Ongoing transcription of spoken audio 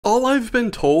All I've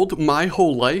been told my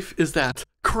whole life is that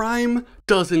crime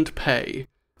doesn't pay,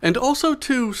 and also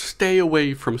to stay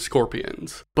away from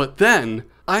scorpions. But then,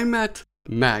 I met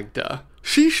Magda.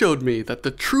 She showed me that the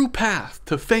true path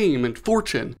to fame and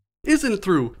fortune isn't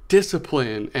through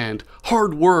discipline and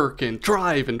hard work and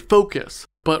drive and focus,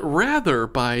 but rather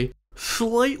by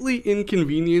slightly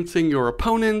inconveniencing your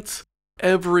opponents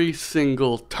every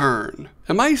single turn.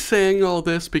 Am I saying all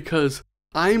this because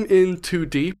I'm in too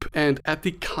deep and at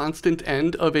the constant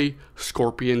end of a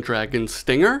scorpion dragon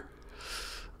stinger?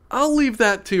 I'll leave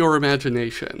that to your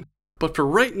imagination. But for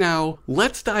right now,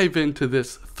 let's dive into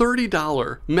this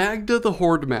 $30 Magda the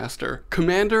Hoardmaster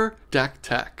Commander deck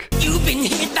tech. You've been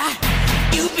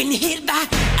hit by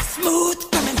a smooth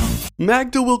criminal.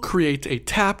 Magda will create a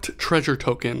tapped treasure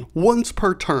token once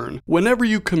per turn whenever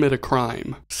you commit a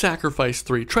crime. Sacrifice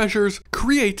 3 treasures,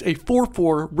 create a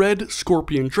 4/4 red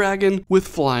scorpion dragon with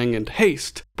flying and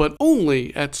haste, but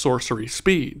only at sorcery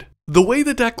speed. The way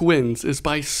the deck wins is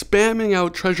by spamming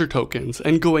out treasure tokens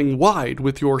and going wide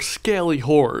with your scaly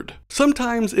hoard.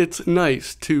 Sometimes it's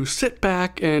nice to sit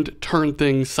back and turn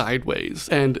things sideways,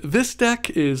 and this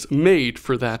deck is made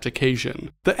for that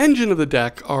occasion. The engine of the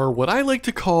deck are what I like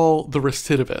to call the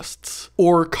recidivists,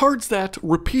 or cards that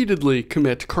repeatedly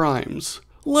commit crimes,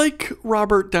 like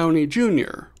Robert Downey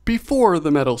Jr. before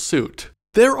the metal suit.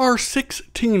 There are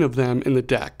 16 of them in the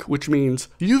deck, which means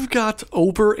you've got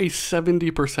over a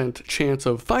 70% chance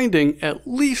of finding at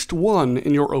least one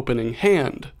in your opening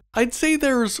hand. I'd say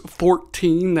there's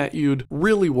 14 that you'd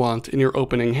really want in your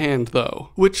opening hand though,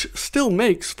 which still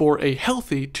makes for a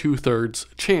healthy 2/3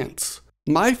 chance.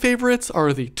 My favorites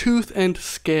are the Tooth and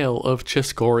Scale of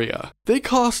Chiskoria. They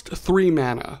cost 3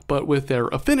 mana, but with their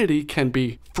affinity can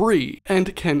be free,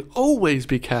 and can always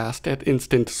be cast at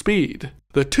instant speed.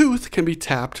 The Tooth can be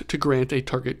tapped to grant a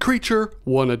target creature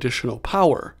 1 additional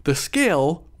power. The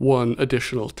Scale, 1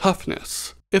 additional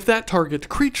toughness. If that target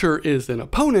creature is an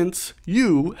opponent's,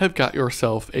 you have got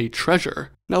yourself a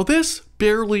treasure. Now this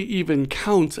barely even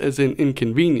counts as an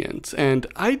inconvenience, and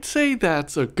I'd say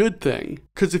that's a good thing,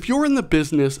 because if you're in the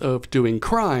business of doing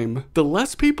crime, the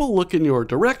less people look in your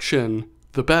direction,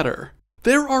 the better.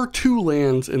 There are 2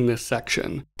 lands in this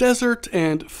section, Desert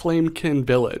and Flamekin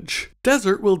Village.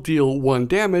 Desert will deal 1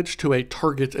 damage to a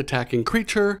target attacking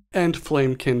creature, and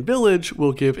Flamekin Village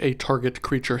will give a target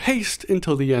creature haste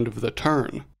until the end of the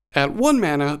turn. At 1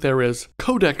 mana, there is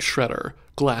Codex Shredder,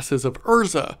 Glasses of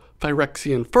Urza,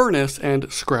 Phyrexian Furnace,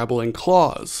 and Scrabbling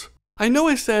Claws. I know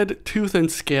I said Tooth and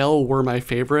Scale were my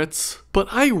favorites, but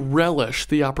I relish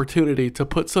the opportunity to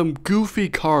put some goofy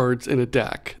cards in a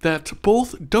deck that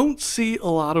both don't see a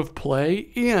lot of play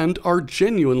and are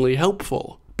genuinely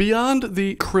helpful. Beyond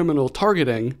the criminal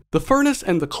targeting, the Furnace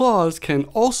and the Claws can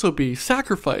also be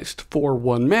sacrificed for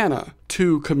 1 mana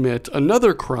to commit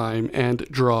another crime and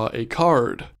draw a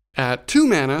card. At 2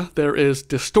 mana, there is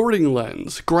Distorting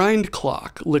Lens, Grind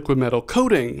Clock, Liquid Metal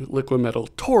Coating, Liquid Metal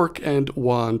Torque, and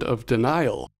Wand of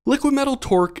Denial. Liquid Metal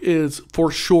Torque is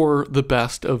for sure the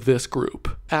best of this group,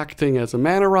 acting as a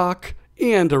mana rock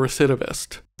and a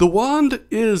recidivist. The wand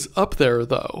is up there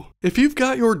though. If you've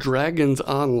got your dragons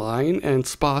online and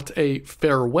spot a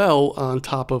Farewell on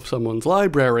top of someone's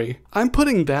library, I'm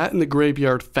putting that in the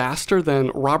graveyard faster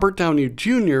than Robert Downey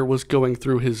Jr. was going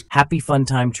through his Happy Fun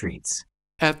Time treats.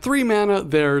 At 3 mana,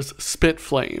 there's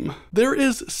Spitflame. There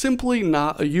is simply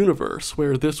not a universe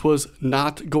where this was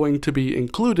not going to be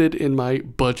included in my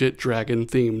budget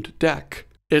dragon-themed deck.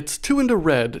 It's 2 and a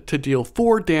red to deal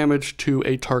 4 damage to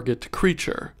a target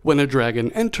creature. When a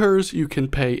dragon enters, you can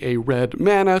pay a red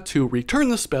mana to return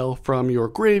the spell from your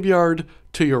graveyard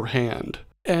to your hand.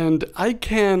 And I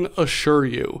can assure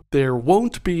you, there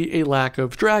won't be a lack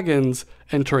of dragons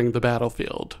entering the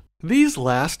battlefield. These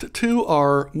last 2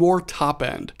 are more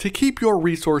top-end, to keep your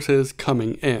resources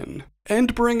coming in.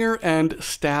 Endbringer and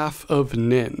Staff of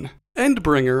Nin.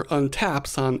 Endbringer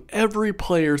untaps on every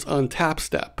player's untap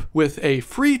step, with a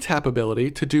free tap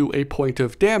ability to do a point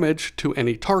of damage to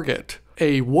any target,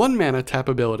 a 1 mana tap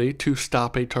ability to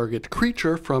stop a target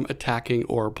creature from attacking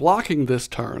or blocking this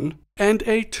turn, and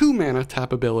a 2 mana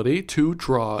tap ability to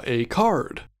draw a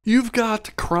card. You've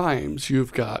got crimes,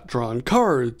 you've got drawn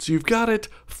cards, you've got it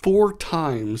 4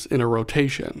 times in a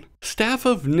rotation. Staff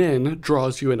of Nin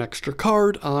draws you an extra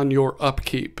card on your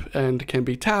upkeep, and can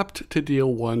be tapped to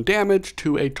deal 1 damage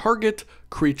to a target,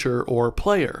 creature, or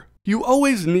player. You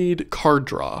always need card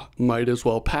draw, might as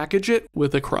well package it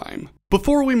with a crime.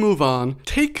 Before we move on,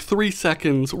 take 3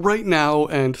 seconds right now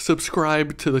and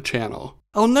subscribe to the channel.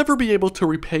 I'll never be able to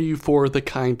repay you for the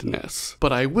kindness,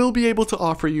 but I will be able to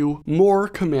offer you more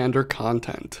Commander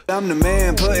content. I'm the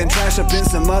man putting trash up in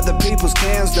some other people's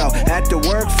cans though. At the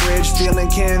work fridge stealing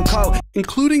canned coke.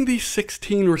 Including the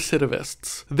 16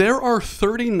 recidivists, there are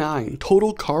 39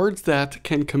 total cards that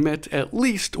can commit at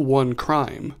least one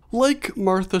crime. Like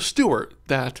Martha Stewart,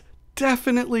 that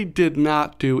definitely did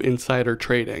not do insider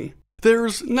trading.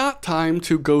 There's not time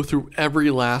to go through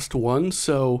every last one,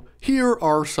 so here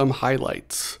are some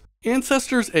highlights.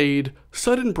 Ancestor's Aid,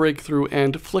 Sudden Breakthrough,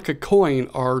 and Flick a Coin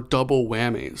are double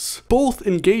whammies, both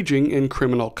engaging in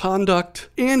criminal conduct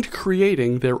and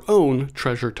creating their own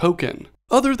treasure token.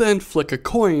 Other than Flick a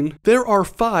Coin, there are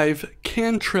 5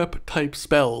 cantrip type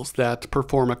spells that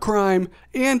perform a crime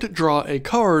and draw a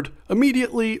card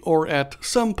immediately or at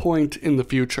some point in the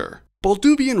future.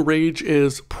 Balduvian Rage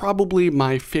is probably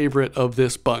my favorite of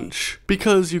this bunch,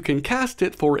 because you can cast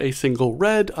it for a single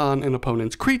red on an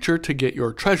opponent's creature to get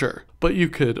your treasure, but you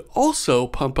could also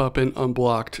pump up an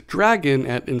unblocked dragon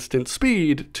at instant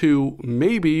speed to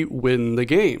maybe win the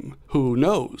game. Who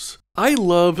knows? I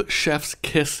love Chef's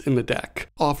Kiss in the deck,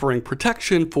 offering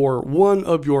protection for one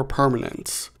of your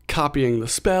permanents, copying the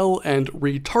spell and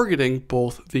retargeting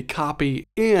both the copy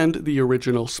and the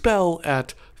original spell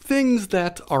at things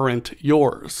that aren't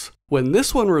yours. When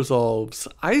this one resolves,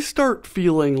 I start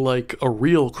feeling like a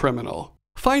real criminal.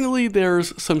 Finally,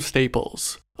 there's some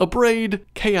staples. A Braid,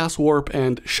 Chaos Warp,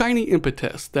 and Shiny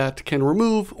Impetus that can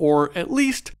remove or at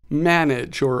least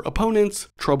manage your opponent's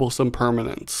troublesome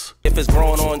permanents. If it's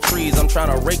growing on trees, I'm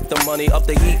trying to rake the money up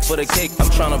the heat for the cake. I'm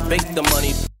trying to bake the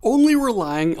money. Only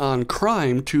relying on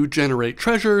crime to generate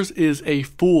treasures is a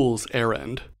fool's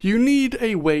errand. You need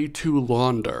a way to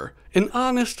launder, an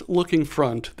honest looking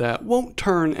front that won't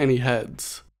turn any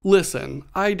heads. Listen,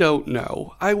 I don't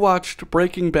know. I watched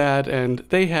Breaking Bad and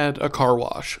they had a car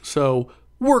wash, so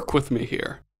work with me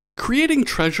here. Creating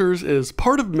treasures is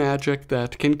part of Magic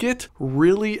that can get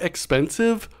really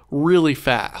expensive really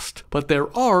fast, but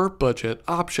there are budget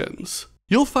options.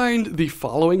 You'll find the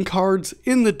following cards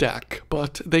in the deck,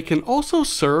 but they can also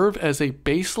serve as a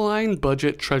baseline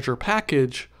budget treasure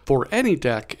package for any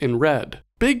deck in red.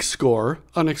 Big Score,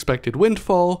 Unexpected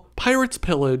Windfall, Pirate's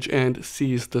Pillage, and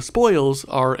Seize the Spoils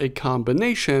are a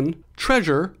combination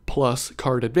treasure plus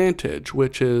card advantage,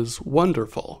 which is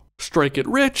wonderful. Strike It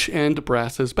Rich and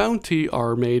Brass's Bounty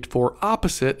are made for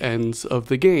opposite ends of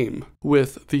the game,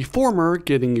 with the former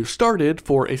getting you started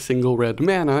for a single red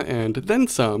mana and then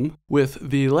some, with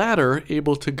the latter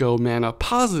able to go mana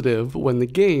positive when the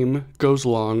game goes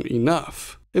long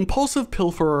enough. Impulsive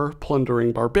Pilferer,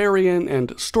 Plundering Barbarian, and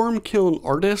Stormkiln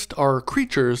Artist are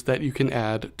creatures that you can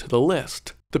add to the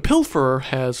list. The Pilferer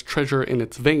has treasure in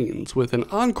its veins, with an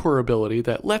Encore ability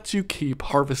that lets you keep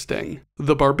harvesting.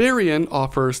 The Barbarian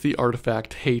offers the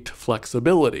artifact Hate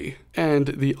flexibility, and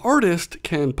the Artist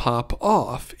can pop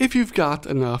off if you've got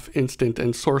enough instant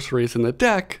and sorceries in the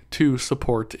deck to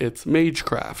support its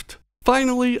Magecraft.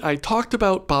 Finally, I talked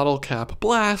about Bottle Cap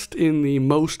Blast in the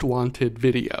Most Wanted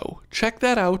video. Check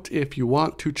that out if you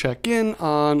want to check in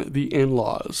on the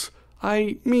in-laws.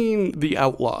 I mean the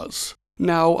outlaws.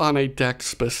 Now, on a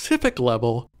deck-specific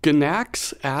level,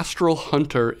 Ganak's Astral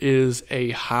Hunter is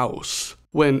a house.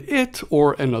 When it,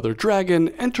 or another dragon,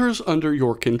 enters under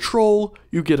your control,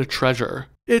 you get a treasure.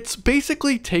 It's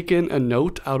basically taken a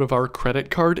note out of our credit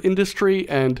card industry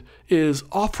and is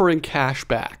offering cash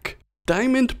back.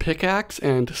 Diamond Pickaxe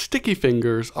and Sticky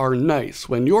Fingers are nice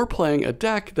when you're playing a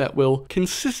deck that will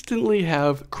consistently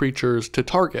have creatures to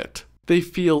target. They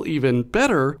feel even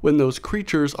better when those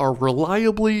creatures are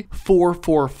reliably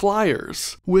 4/4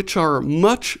 flyers, which are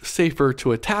much safer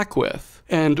to attack with,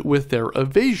 and with their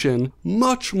evasion,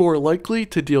 much more likely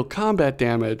to deal combat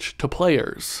damage to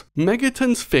players.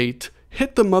 Megaton's Fate,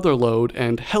 Hit the Motherlode,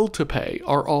 and Hell to Pay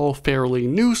are all fairly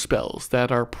new spells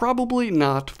that are probably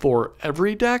not for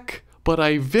every deck, but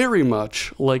I very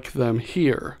much like them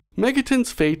here.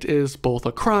 Megaton's Fate is both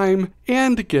a crime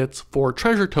and gets 4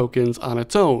 treasure tokens on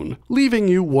its own, leaving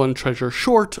you 1 treasure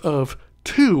short of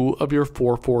 2 of your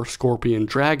 4/4 Scorpion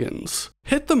Dragons.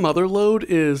 Hit the Motherlode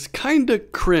is kinda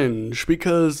cringe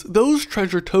because those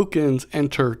treasure tokens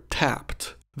enter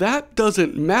tapped. That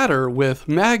doesn't matter with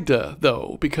Magda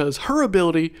though, because her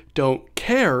ability don't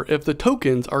care if the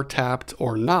tokens are tapped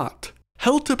or not.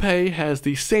 Hell to Pay has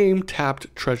the same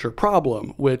tapped treasure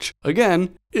problem, which, again,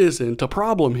 isn't a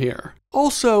problem here.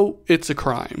 Also, it's a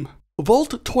crime.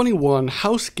 Vault 21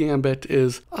 House Gambit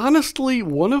is honestly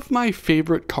one of my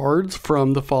favorite cards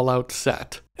from the Fallout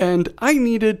set, and I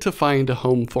needed to find a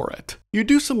home for it. You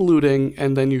do some looting,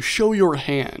 and then you show your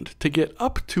hand to get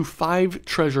up to 5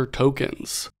 treasure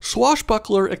tokens.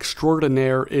 Swashbuckler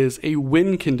Extraordinaire is a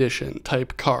win condition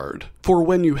type card for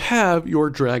when you have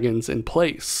your dragons in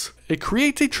place. It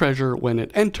creates a treasure when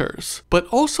it enters, but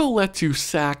also lets you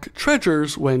sack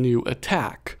treasures when you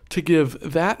attack, to give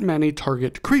that many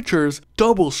target creatures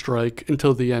double strike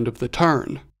until the end of the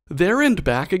turn. There and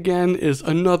Back Again is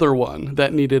another one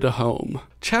that needed a home.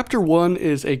 Chapter 1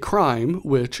 is a crime,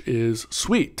 which is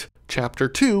sweet. Chapter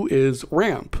 2 is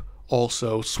ramp,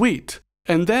 also sweet.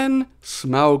 And then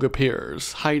Smaug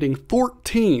appears, hiding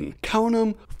 14, count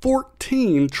 'em,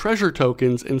 14 treasure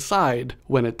tokens inside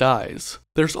when it dies.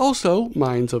 There's also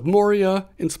Mines of Moria,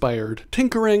 Inspired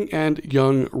Tinkering, and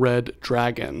Young Red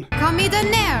Dragon. Call me the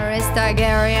nearest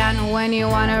Targaryen when you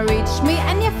wanna reach me,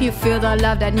 and if you feel the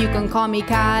love then you can call me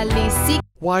Khaleesi.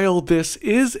 While this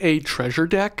is a treasure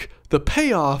deck, the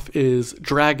payoff is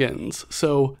dragons,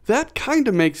 so that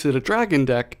kinda makes it a dragon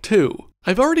deck too.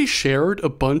 I've already shared a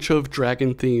bunch of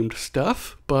dragon-themed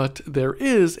stuff, but there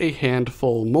is a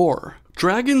handful more.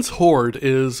 Dragon's Hoard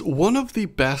is one of the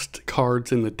best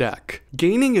cards in the deck,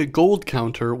 gaining a gold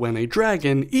counter when a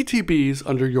dragon ETBs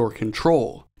under your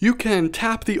control. You can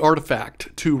tap the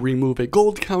artifact to remove a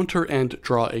gold counter and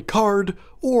draw a card,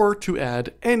 or to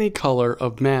add any color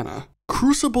of mana.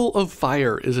 Crucible of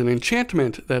Fire is an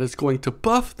enchantment that is going to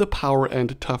buff the power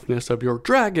and toughness of your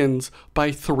dragons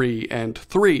by 3 and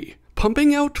 3.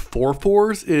 Pumping out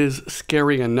 4/4s is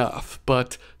scary enough,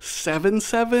 but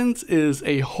 7/7s is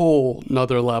a whole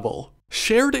nother level.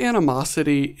 Shared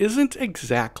Animosity isn't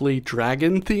exactly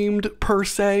dragon-themed per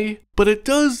se, but it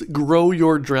does grow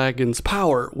your dragon's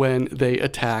power when they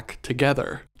attack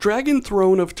together. Dragon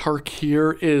Throne of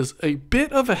Tarkir is a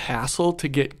bit of a hassle to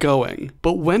get going,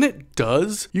 but when it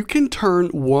does, you can turn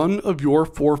one of your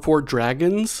 4/4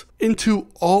 dragons into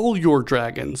all your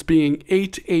dragons being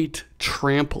 8/8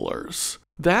 tramplers.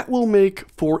 That will make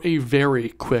for a very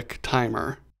quick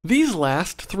timer. These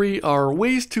last 3 are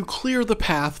ways to clear the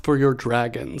path for your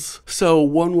dragons, so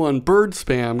 1/1 bird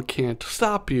spam can't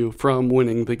stop you from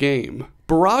winning the game.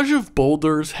 Barrage of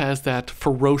Boulders has that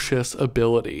ferocious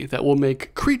ability that will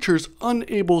make creatures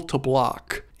unable to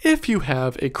block, if you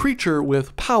have a creature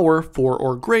with power 4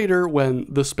 or greater when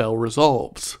the spell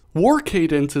resolves. War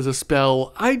Cadence is a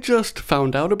spell I just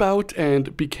found out about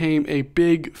and became a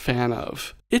big fan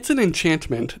of. It's an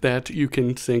enchantment that you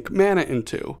can sink mana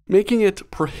into, making it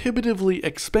prohibitively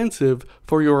expensive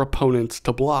for your opponents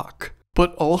to block.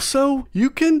 But also, you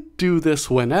can do this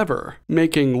whenever,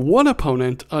 making one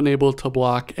opponent unable to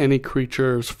block any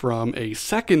creatures from a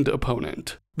second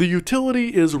opponent. The utility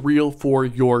is real for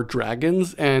your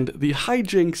dragons, and the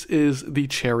hijinks is the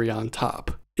cherry on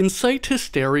top. Incite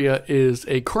Hysteria is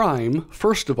a crime,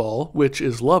 first of all, which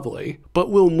is lovely,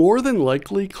 but will more than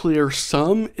likely clear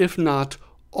some, if not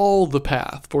all, the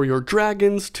path for your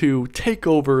dragons to take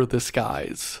over the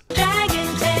skies.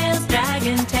 Dragon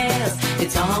tales,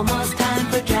 it's almost time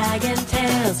for dragon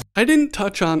tales. I didn't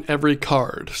touch on every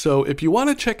card, so if you want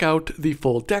to check out the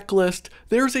full deck list,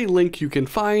 there's a link you can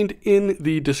find in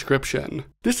the description.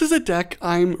 This is a deck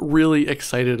I'm really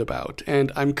excited about,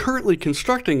 and I'm currently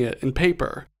constructing it in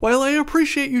paper. While I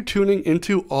appreciate you tuning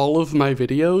into all of my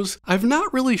videos, I've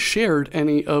not really shared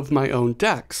any of my own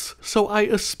decks, so I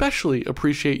especially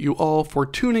appreciate you all for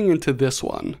tuning into this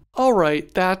one.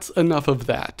 Alright, that's enough of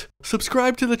that.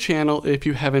 Subscribe to the channel if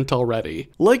you haven't already.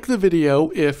 Like the video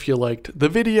if you liked the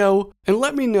video, and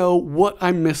let me know what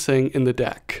I'm missing in the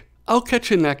deck. I'll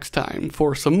catch you next time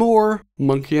for some more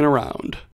monkeying around.